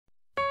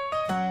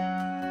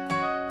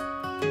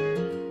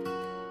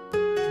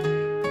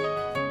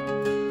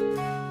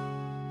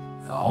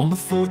On the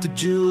 4th of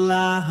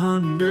July,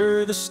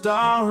 under the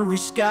starry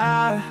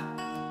sky,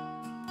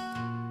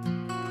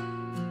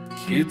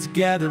 kids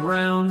gather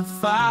round the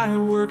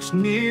fireworks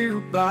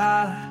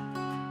nearby.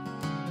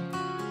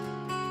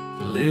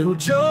 Little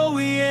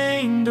Joey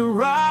aimed a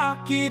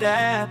rocket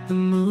at the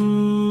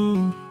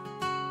moon,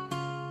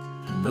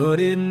 but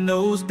it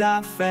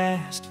nosedived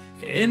fast,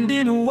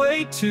 ending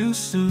way too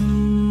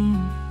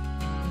soon.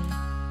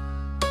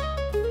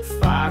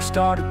 Fire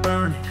started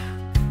burning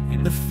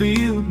in the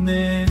field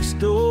next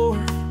door,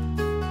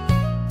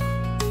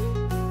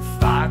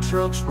 fire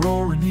trucks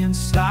roaring and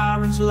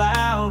sirens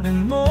loud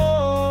and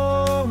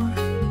more.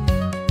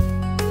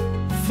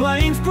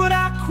 Flames put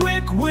out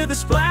quick with a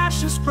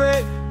splash of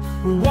spray.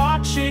 We're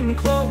watching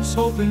close,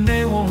 hoping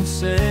they won't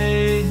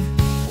say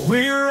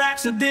we're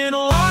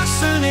accidental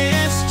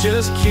arsonists,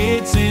 just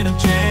kids in a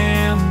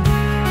jam,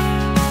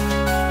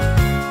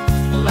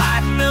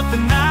 lighting up the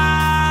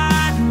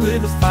night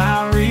with a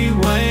fiery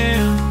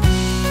wham.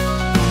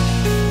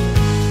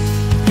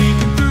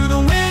 Peeking through the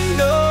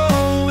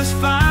window as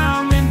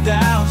firemen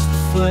douse the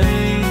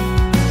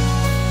flame,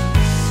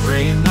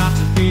 praying not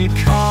to be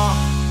caught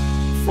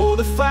for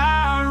the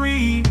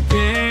fiery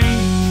game.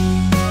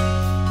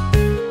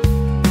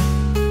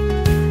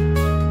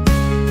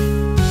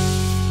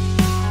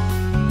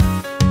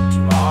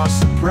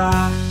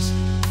 Surprise,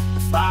 the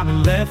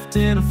fireman left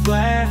in a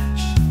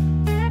flash.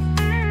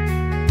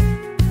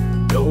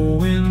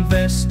 No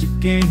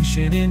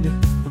investigation into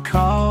what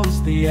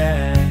caused the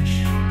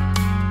ash.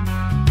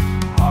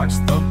 Hearts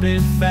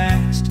thumping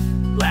fast,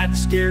 glad the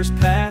scare's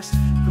past,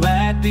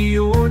 glad the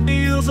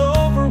ordeal's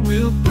over,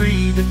 we'll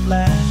breathe at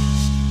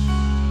last.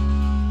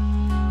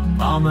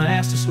 Mama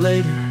asked us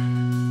later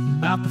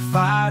about the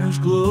fire's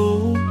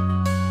glow.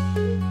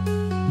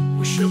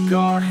 We shook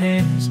our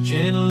hands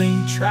gently,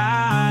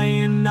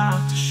 trying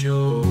not to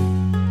show.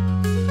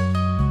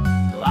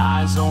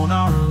 Lies on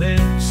our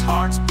lips,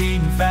 hearts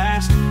beating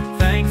fast,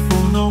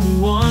 thankful no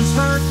one's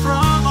hurt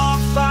from our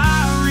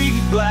fiery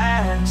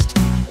blast.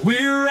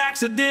 We're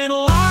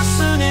accidental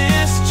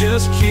arsonists,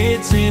 just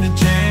kids in a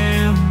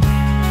jam,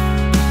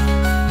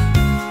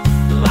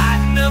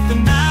 lighting up the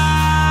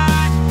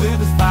night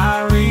with a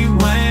fiery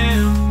wham.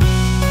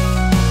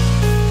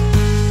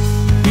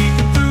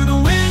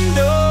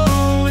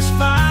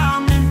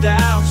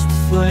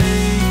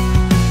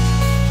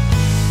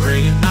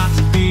 Praying not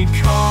to be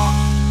caught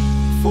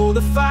for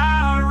the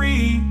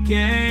fiery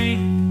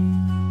game.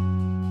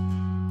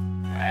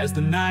 As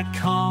the night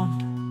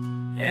calmed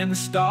and the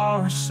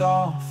stars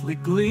softly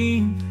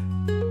gleamed,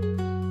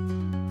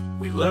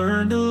 we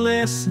learned a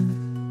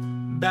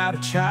lesson about a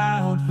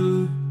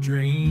childhood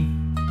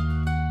dream.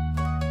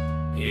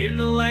 In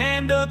the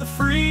land of the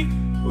free,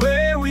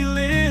 where we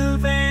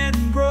live and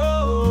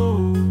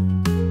grow,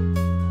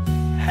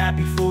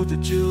 happy 4th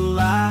of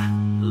July,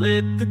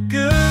 let the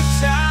good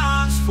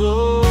times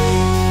flow.